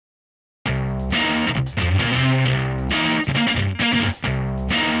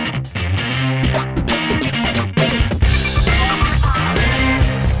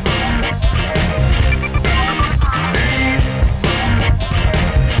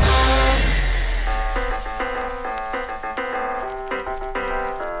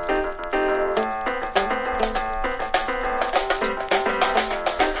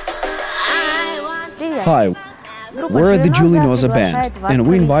Hi, we're the Julinoza band, and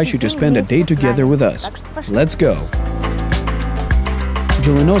we invite you to spend a day together with us. Let's go!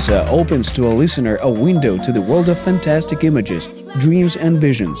 Julinoza opens to a listener a window to the world of fantastic images, dreams and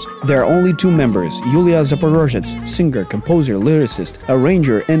visions. There are only two members, Yuliya Zaporozhets, singer, composer, lyricist,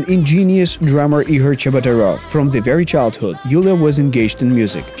 arranger and ingenious drummer Ihor Chebotaryov. From the very childhood, Yuliya was engaged in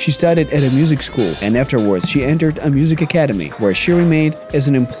music. She studied at a music school and afterwards she entered a music academy, where she remained as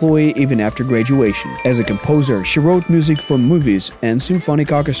an employee even after graduation. As a composer, she wrote music for movies and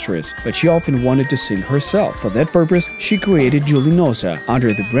symphonic orchestras, but she often wanted to sing herself. For that purpose, she created Julinoza,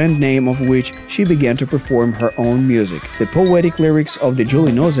 under the brand name of which she began to perform her own music. The poetic lyrics of the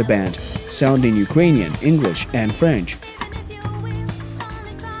Julinoza band sound in Ukrainian, English and French.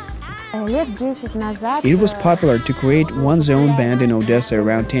 It was popular to create one's own band in Odessa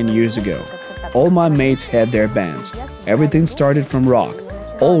around 10 years ago. All my mates had their bands. Everything started from rock.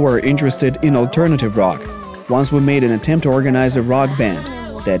 All were interested in alternative rock. Once we made an attempt to organize a rock band.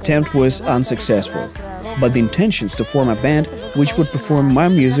 The attempt was unsuccessful. But the intentions to form a band which would perform my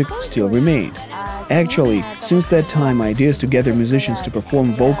music still remained. Actually, since that time, ideas to gather musicians to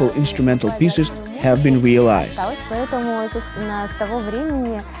perform vocal instrumental pieces have been realized. I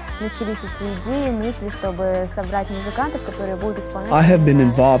have been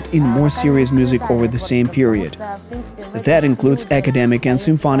involved in more serious music over the same period. That includes academic and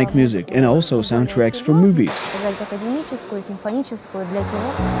symphonic music, and also soundtracks for movies.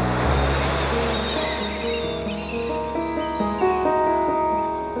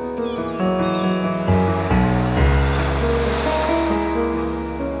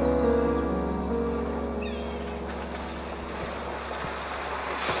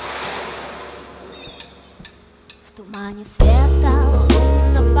 В тумане света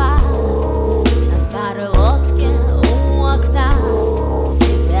лунного на старой лодке у окна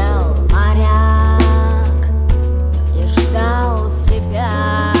сидел моряк и ждал себя.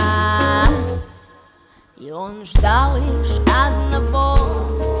 И он ждал лишь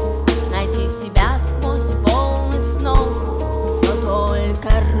одного — найти себя сквозь волны снов. Но только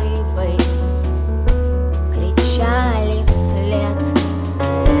рыбы кричали вслед.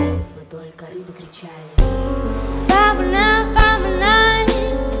 Но только рыбы кричали. Фабула, фабула.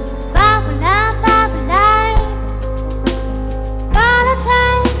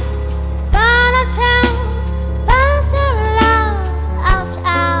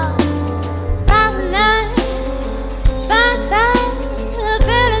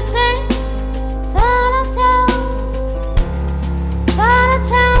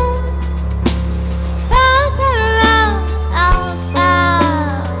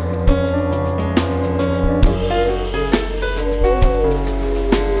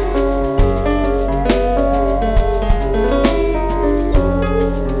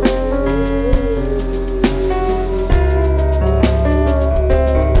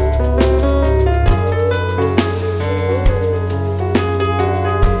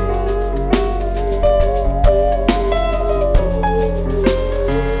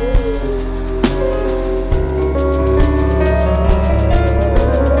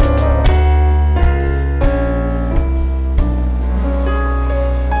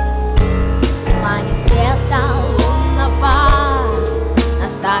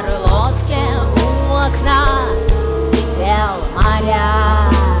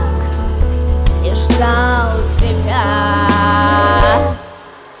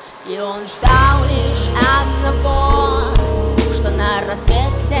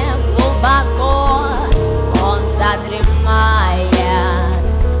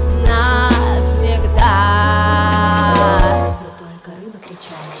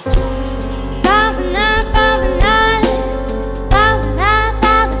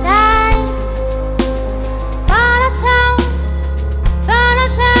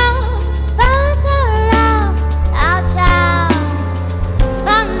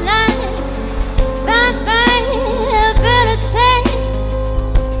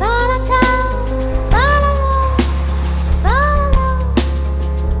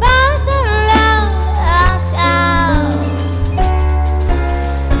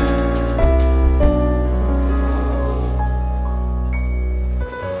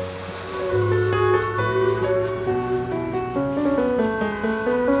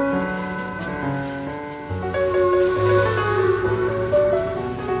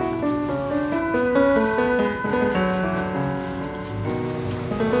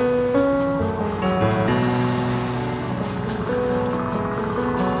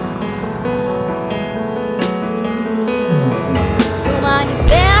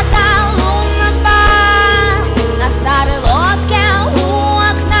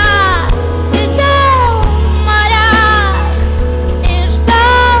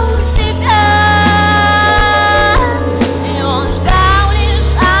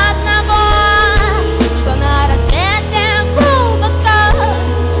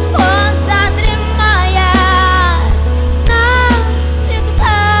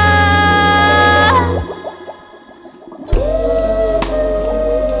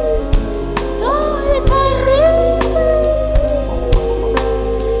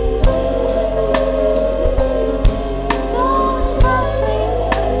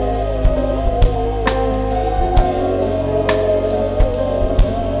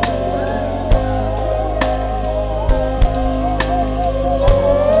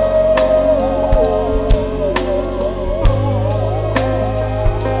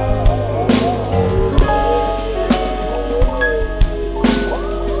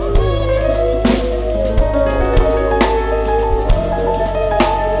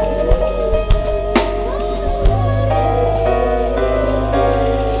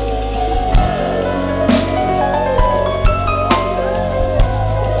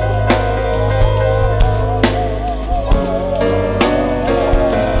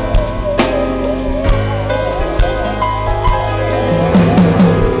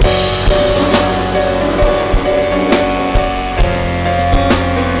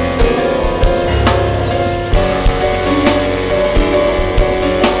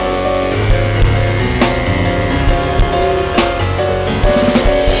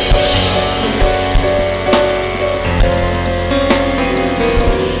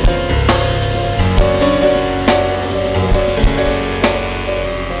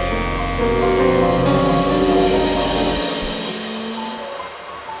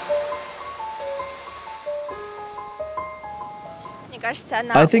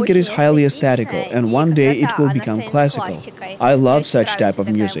 I think it is highly aesthetical, and one day it will become classical. I love such type of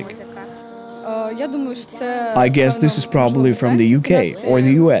music. I guess this is probably from the UK or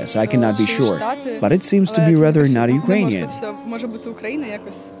the US, I cannot be sure, but it seems to be rather not Ukrainian.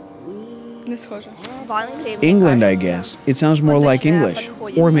 England, I guess. It sounds more like English,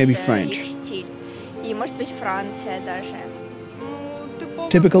 or maybe French.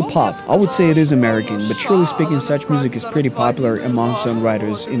 Typical pop. I would say it is American, but truly speaking, such music is pretty popular among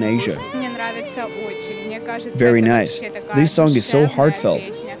songwriters in Asia. Very nice. This song is so heartfelt.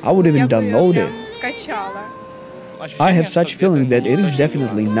 I would even download it. I have such feeling that it is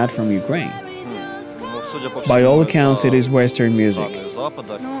definitely not from Ukraine. By all accounts, it is Western music.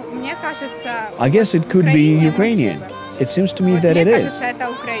 I guess it could be Ukrainian. It seems to me that it is.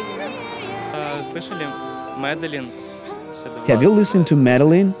 Have you listened to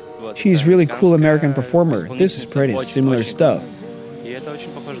Madeline? She is really cool American performer. This is pretty similar stuff.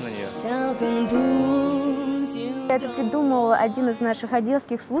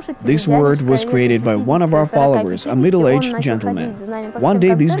 This word was created by one of our followers, a middle-aged gentleman. One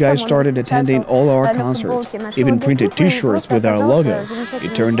day these guys started attending all our concerts, even printed t-shirts with our logo.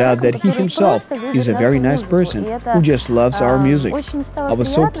 It turned out that he himself is a very nice person who just loves our music. I was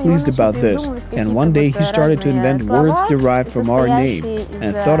so pleased about this, and one day he started to invent words derived from our name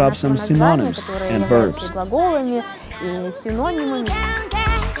and thought up some synonyms and verbs.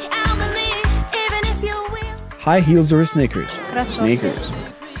 High heels or sneakers? Sneakers.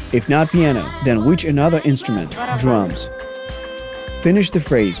 If not piano, then which another instrument? Drums. Finish the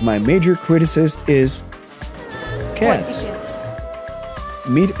phrase. My major criticist is cats.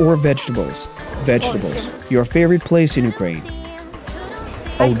 Meat or vegetables? Vegetables. Your favorite place in Ukraine?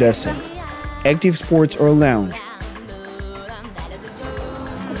 Odessa. Active sports or lounge?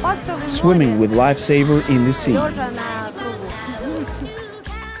 Swimming with lifesaver in the sea.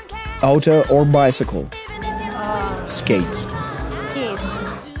 Auto or bicycle? Skates.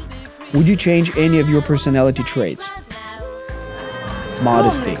 Would you change any of your personality traits?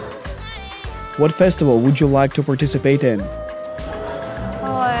 Modesty. What festival would you like to participate in?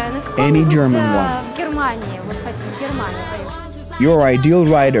 Any German one. Your ideal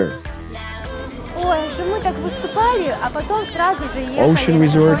rider. Ocean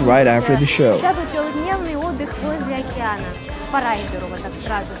resort right after the show.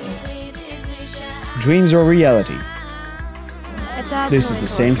 Dreams or reality? This is the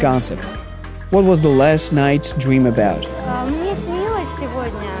same concept. What was the last night's dream about?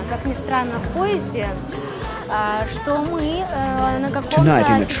 Tonight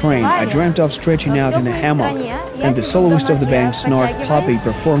in a train, I dreamt of stretching out in a hammock, and the soloist of the band Snort Poppy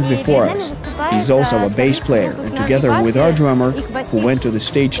performed before us. He's also a bass player, and together with our drummer, who went to the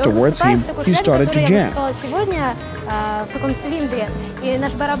stage towards him, he started to jam.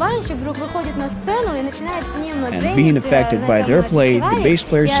 And being affected by their play, the bass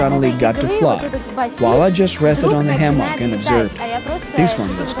player suddenly got to fly, while I just rested on the hammock and observed. This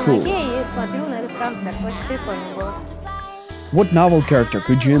one was cool. What novel character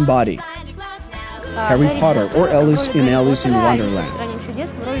could you embody? Harry Potter or Alice in Wonderland?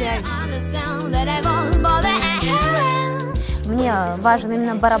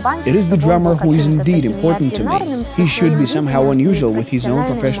 It is the drummer who is indeed important to me. He should be somehow unusual with his own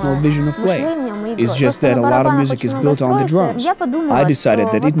professional vision of play. It's just that a lot of music is built on the drums. I decided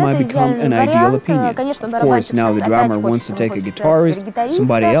that it might become an ideal opinion. Of course, now the drummer wants to take a guitarist,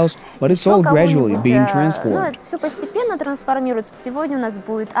 somebody else, but it's all gradually being transformed.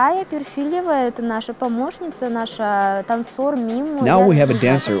 Now we have a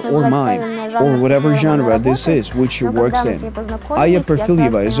dancer or mime, or whatever genre this is which she works in. Aya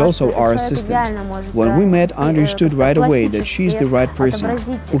Perfilyeva is also our assistant. When we met, I understood right away that she's the right person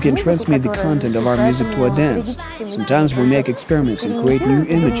who can transmit the content of our music to a dance. Sometimes we make experiments and create new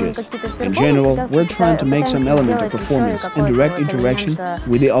images. In general, we're trying to make some element of performance and direct interaction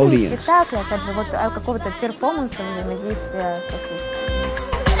with the audience.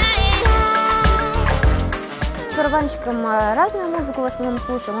 Барабанщиком разную музыку в основном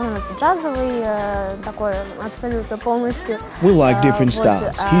слушаем, он у нас джазовый, такой абсолютно полностью. We like different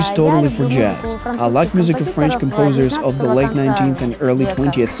styles. He's totally for jazz. I like music of French composers of the late 19th and early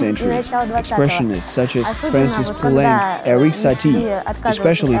 20th centuries, expressionists such as Francis Poulenc, Eric Satie,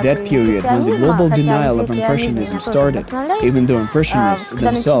 especially that period when the global denial of Impressionism started, even though Impressionists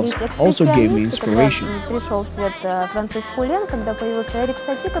themselves also gave me inspiration.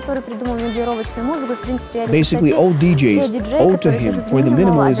 Basically, Basically, all DJs owe to him for the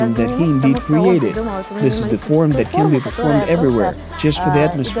minimalism that he indeed created. This is the form that can be performed everywhere, just for the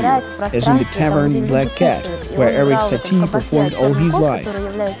atmosphere, as in the tavern Black Cat, where Eric Satie performed all his life.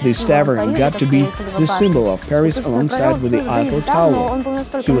 This tavern got to be the symbol of Paris alongside with the Eiffel Tower.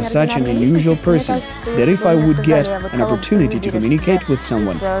 He was such an unusual person that if I would get an opportunity to communicate with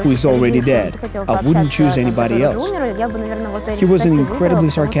someone who is already dead, I wouldn't choose anybody else. He was an incredibly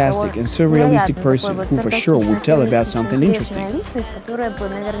sarcastic and surrealistic person who for sure would tell about something interesting.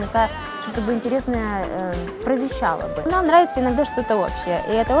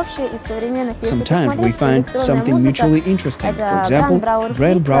 Sometimes we find something mutually interesting. For example,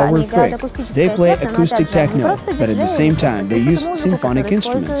 Brand Brower Frick. They play acoustic techno, but at the same time they use symphonic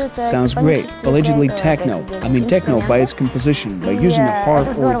instruments. Sounds great. Allegedly techno. I mean techno by its composition, by using a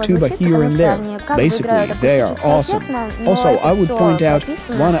harp or tuba here and there. Basically, they are awesome. Also, I would point out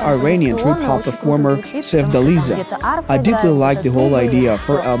one Iranian trip-hop performer, Sevdaliza. I deeply like the whole idea of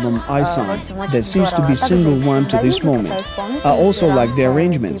her album iSong, that seems to be single one to this moment. I also like the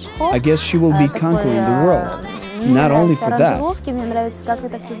arrangements. I guess she will be conquering the world. Not only for that. Мне нравится, как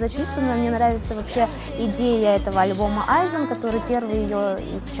это все записано, мне нравится вообще идея этого альбома «Айзен», который первый ее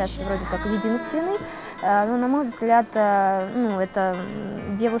и сейчас вроде как единственный. Но, на мой взгляд, эта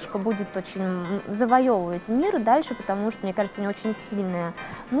девушка будет очень завоевывать мир дальше, потому что, мне кажется, у нее очень сильная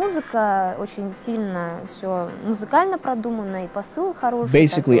музыка, очень сильно все музыкально продумано и посыл хороший.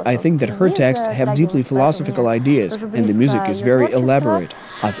 Basically, I think that her texts have deeply philosophical ideas, and the music is very elaborate.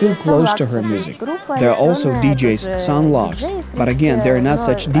 I feel close to her music. There are also DJs, Sunlocks, but again, they are not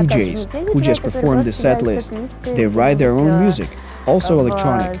such DJs who just perform the set list. They write their own music. Also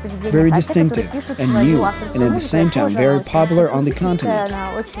electronic, very distinctive and new, and at the same time very popular on the continent.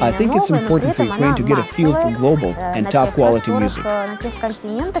 I think it's important for Ukraine to get a feel for global and top-quality music.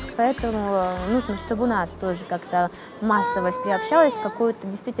 Поэтому нужно, чтобы у нас тоже как-то массовость приобщалась к какой-то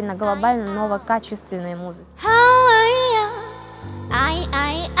действительно глобально новокачественной музыке.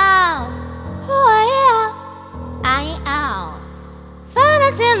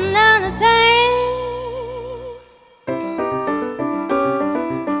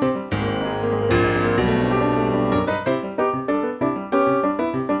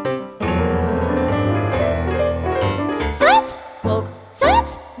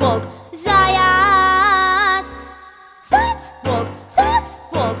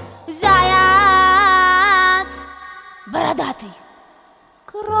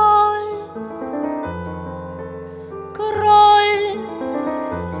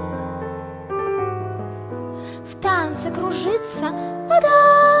 Кружится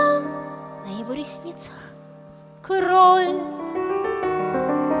вода на его ресницах. Кроль,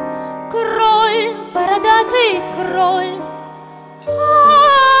 кроль, бородатый кроль.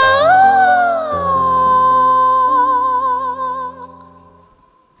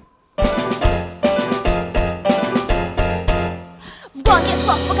 В гонке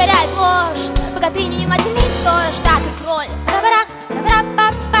слов покоряет ложь, богатыню внимательный сторож, так и кроль.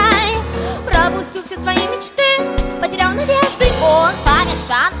 Пропустил все свои мечты, потерял надежды, он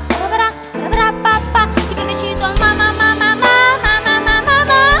помешан. Теперь кричит он: мама, мама, мама, мама, мама.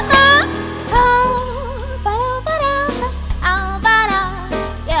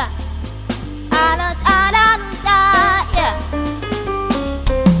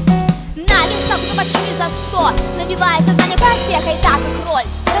 На весах уже почти за 100, набивая сознание потехой, так и кроль.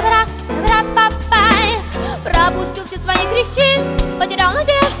 Пропустил все свои грехи, потерял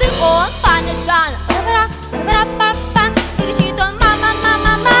надежды, он помешан. Кричит он: мама,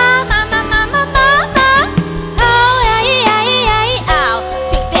 мама, мама, мама, мама. Ау,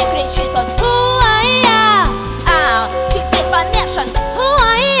 теперь кричит он: ау, теперь помешан.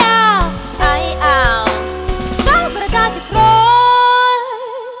 Шал бородатый кроль,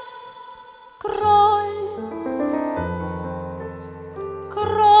 кроль,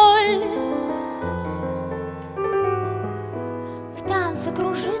 кроль. В танце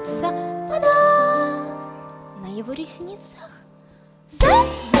кружится вода на его ресницах.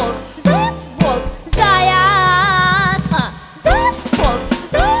 Заяц, волк, заяц, волк, заяц. Заяц, волк,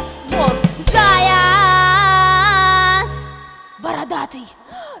 заяц, волк, заяц. Бородатый.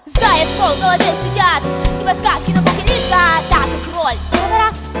 Заяц, волк, в голове сидят, и подсказки на полке лежат, так и кроль.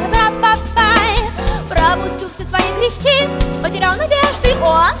 Пропустил все свои грехи, потерял надежды,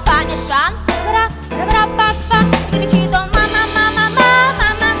 он помешан. Теперь кричит он: мама, мама,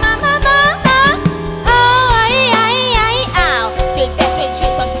 мама, мама, мама. Ау, теперь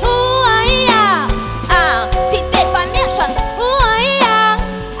кричит он: теперь помешан.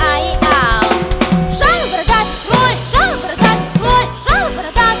 Жаль бородатый кроль, жаль бородатый кроль, жаль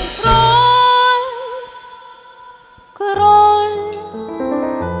бородатый кроль.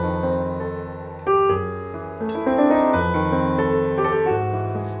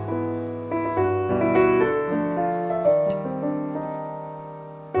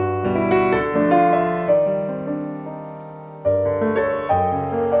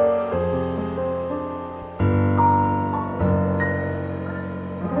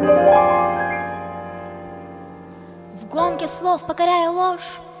 потоке слов покоряя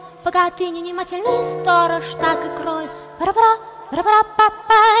ложь, пока ты не внимательный сторож, так и кроль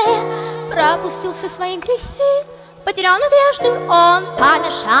пара-пара-пара-папай пропустил все свои грехи, потерял надежды, он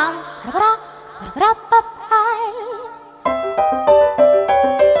помешан пара-пара-пара-папай.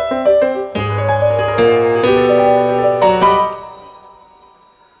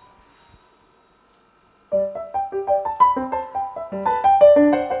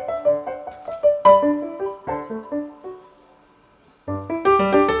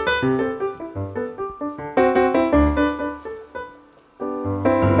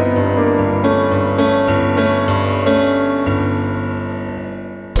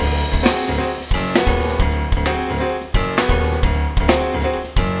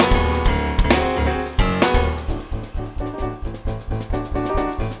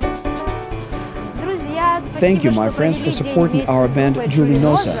 Thank you, my friends, for supporting our band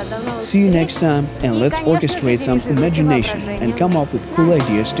Julinoza. See you next time, and let's orchestrate some imagination and come up with cool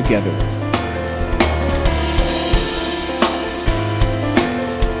ideas together.